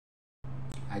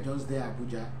I just there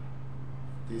Abuja.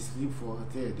 They sleep for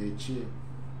hotel, they chill.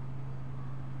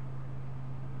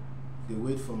 They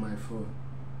wait for my phone.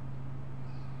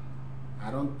 I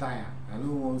don't tire. I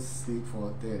don't want to sleep for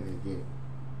hotel again.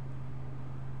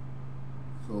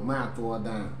 So my throw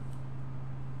down.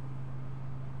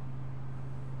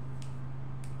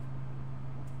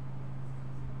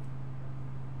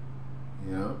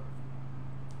 You know?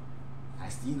 I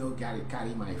still don't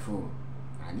carry my phone.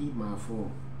 I need my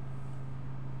phone.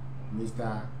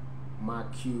 Mr.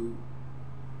 Marcios.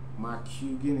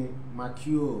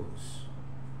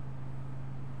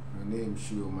 My name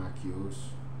is Marcios.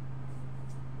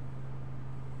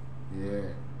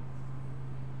 Yeah.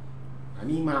 I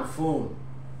need my phone.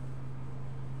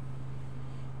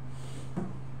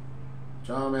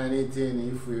 Show me anything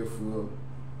if we fool.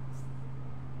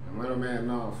 I'm not man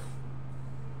enough.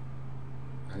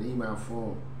 I need my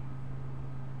phone.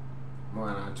 More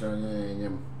than I turn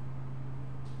you.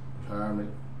 Hear me?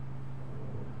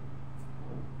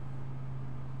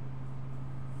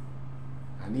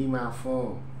 I need my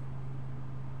phone.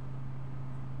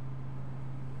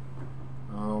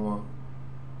 Oh,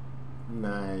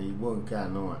 nah, you won't care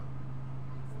no one.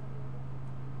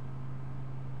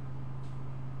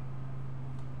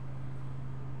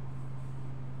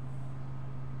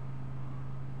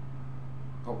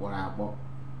 What I bought.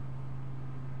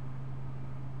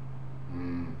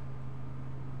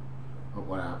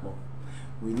 What I bought.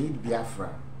 We need Biafra.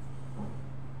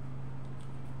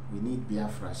 We need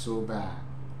Biafra so bad.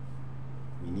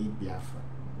 We need Biafra.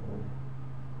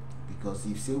 Because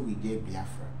if say we get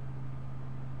Biafra,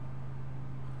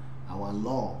 our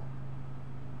law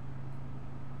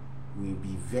will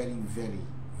be very, very,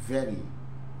 very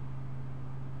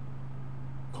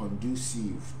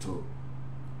conducive to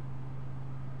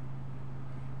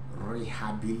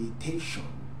rehabilitation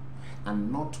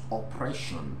and not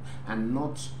oppression, and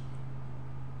not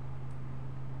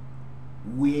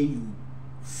where you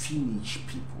finish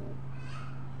people.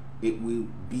 It will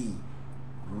be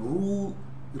real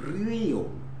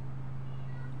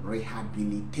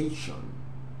rehabilitation.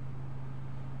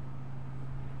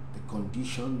 The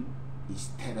condition is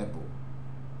terrible.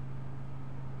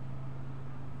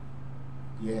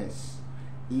 Yes,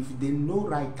 if they no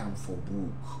write them for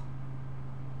book,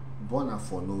 Burna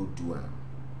for no do am.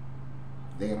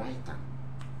 They write them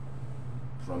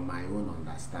from my own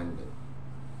understanding.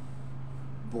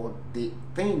 But the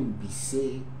thing be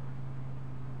say,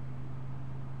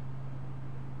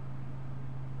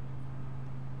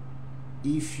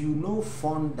 if you no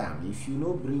fund them, if you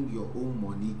no bring your own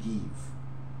money give,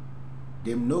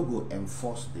 them no go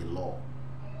enforce the law.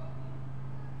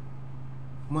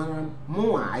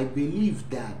 More, I believe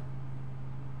that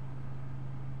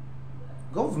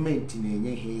government in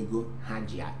Enyehego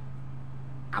Hajia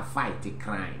a fight a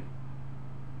crime.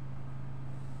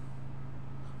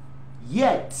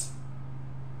 Yet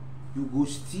you go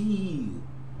still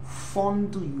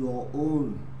fund your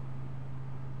own.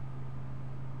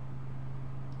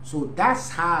 So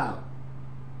that's how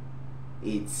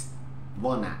it's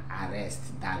Burna arrest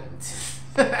Darlington.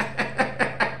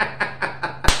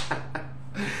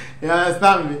 You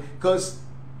understand me? Because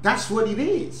that's what it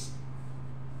is.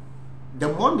 The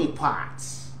money part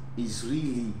is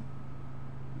really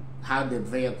how the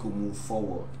vehicle move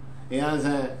forward. You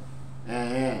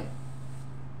understand?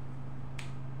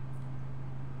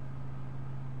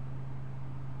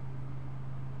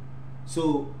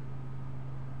 So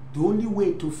the only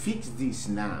way to fix this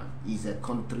now is a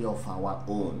country of our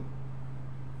own,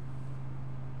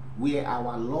 where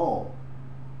our law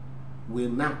will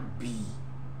not be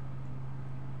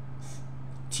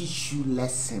teach you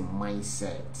lesson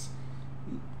mindset.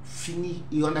 Finish,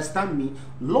 you understand me?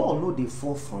 Law no they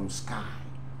fall from sky.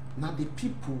 Now the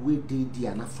people where they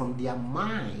are not from their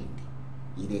mind,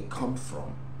 they come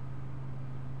from.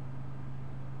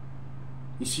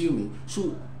 You see me?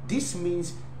 So this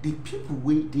means the people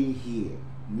where they here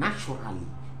naturally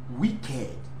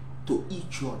wicked to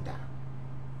each other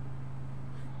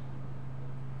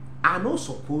are not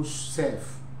supposed to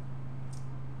serve.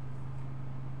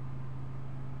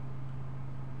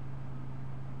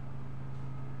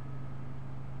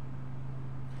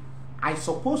 I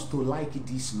supposed to like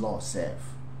this law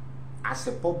self as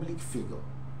a public figure.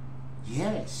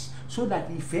 Yes, so that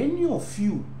if any of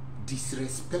you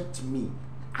disrespect me,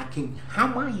 I can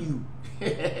hammer you.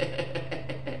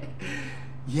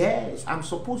 Yes, I'm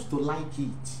supposed to like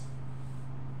it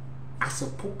as a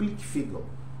public figure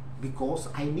because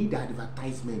I need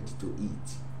advertisement to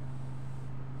eat.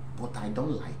 But I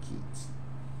don't like it.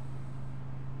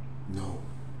 No.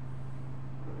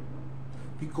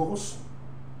 Because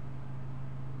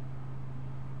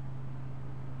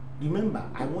Remember,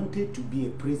 I wanted to be a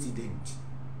president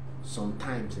some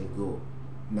times ago.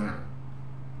 Now,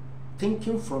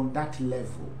 thinking from that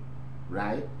level,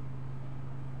 right?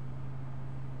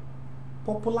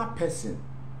 Popular person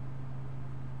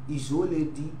is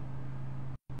already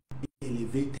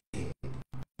elevated.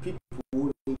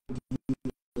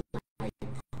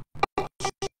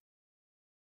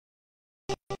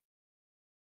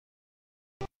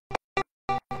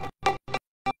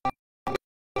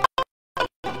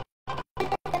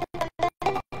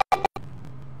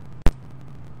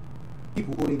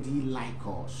 People already like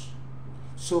us.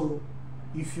 So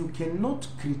if you cannot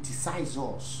criticize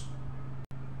us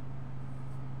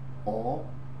or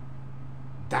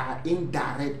that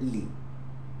indirectly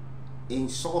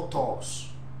insult us,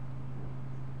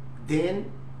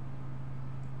 then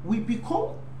we become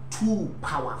too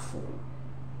powerful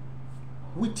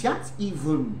without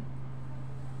even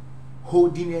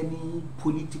holding any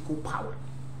political power.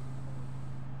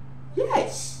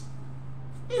 Yes,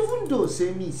 even though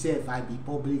say me self I be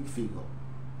public figure,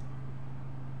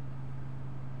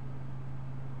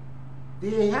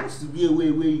 there has to be a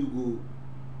way where you go,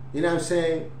 you know what I'm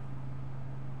saying?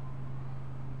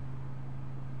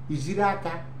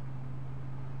 Ijiraka,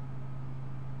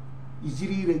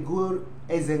 Ijiri Regur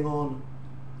Ezengon,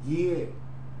 yeah.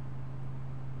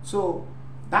 So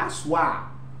that's why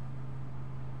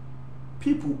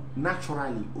people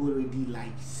naturally already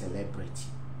like celebrity.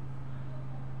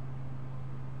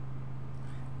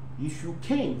 If you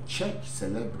can check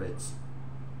celebrity,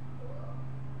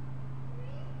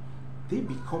 they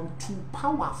become too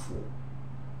powerful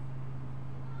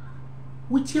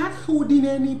without holding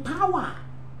any power.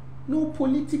 No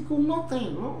political,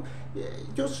 nothing. No,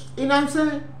 just, you know what I'm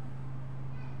saying?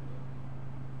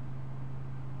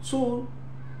 So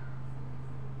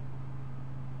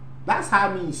that's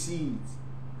how me see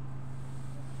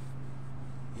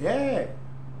it. Yeah.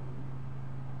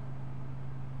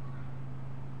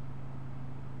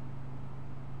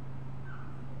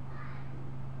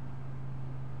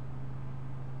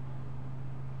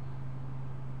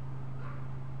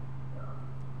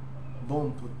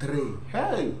 Bump 3.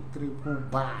 Hey, triple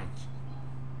badge.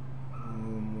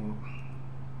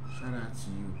 Shout out to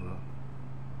you, bro.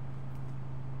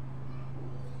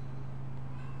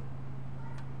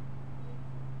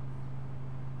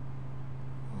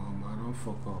 I don't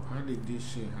fuck up. How did this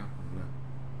shit happen now?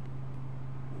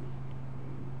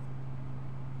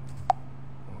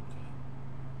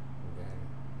 Okay.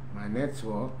 My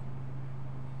network.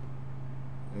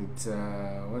 It's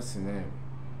what's the name?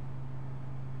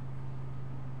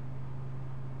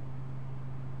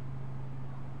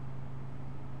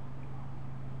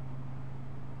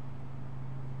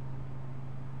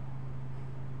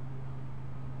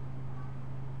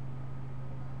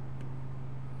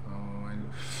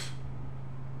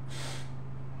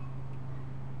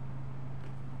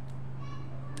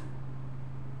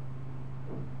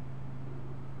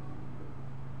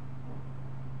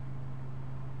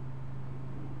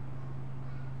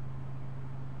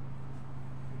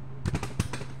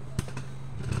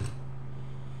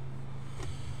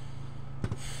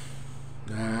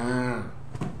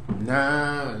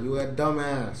 Nah, you a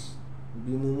dumbass.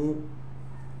 You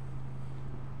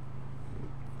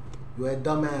a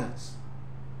dumbass.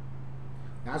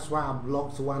 That's why I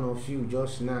blocked one of you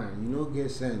just now. You know, get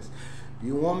sense.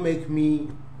 You won't make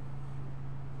me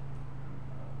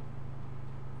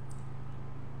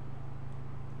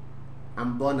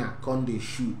and Burna come they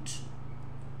shoot.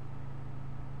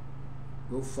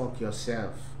 Go fuck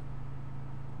yourself.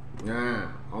 Nah,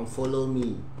 unfollow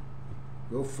me.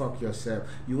 Go fuck yourself.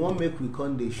 You won't make we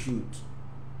come they shoot.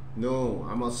 No,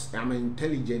 I'm an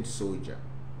intelligent soldier.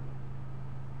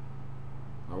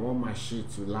 I want my shit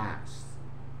to last.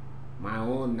 My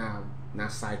own na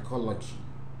psychology.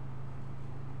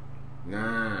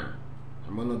 Nah,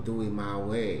 I'm gonna do it my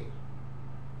way.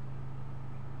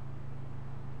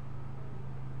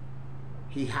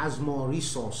 He has more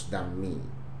resource than me.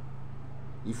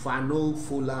 If I know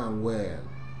full and well,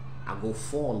 I go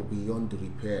fall beyond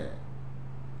repair.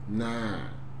 Nah,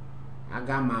 I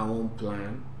got my own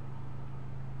plan.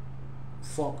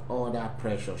 Fuck all that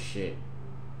pressure shit.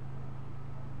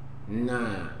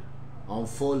 Nah,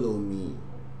 unfollow me.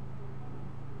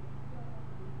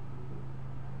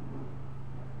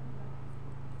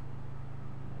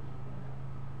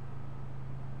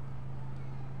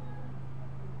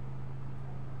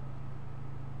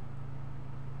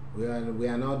 We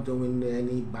are not doing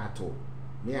any battle.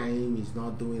 Me and him is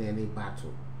not doing any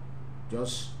battle.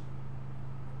 Just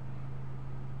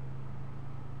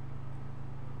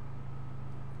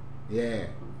yeah.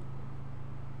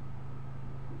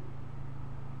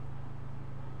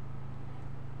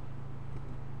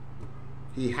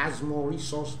 He has more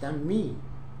resource than me.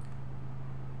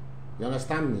 You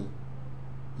understand me?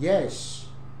 Yes.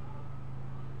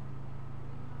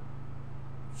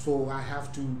 So I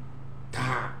have to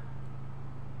die.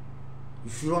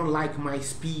 If you don't like my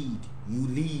speed, you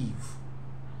leave.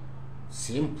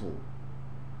 Simple.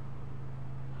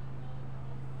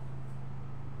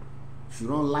 If you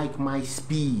don't like my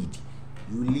speed,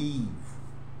 you leave.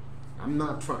 I'm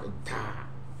not trying to die.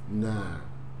 Nah.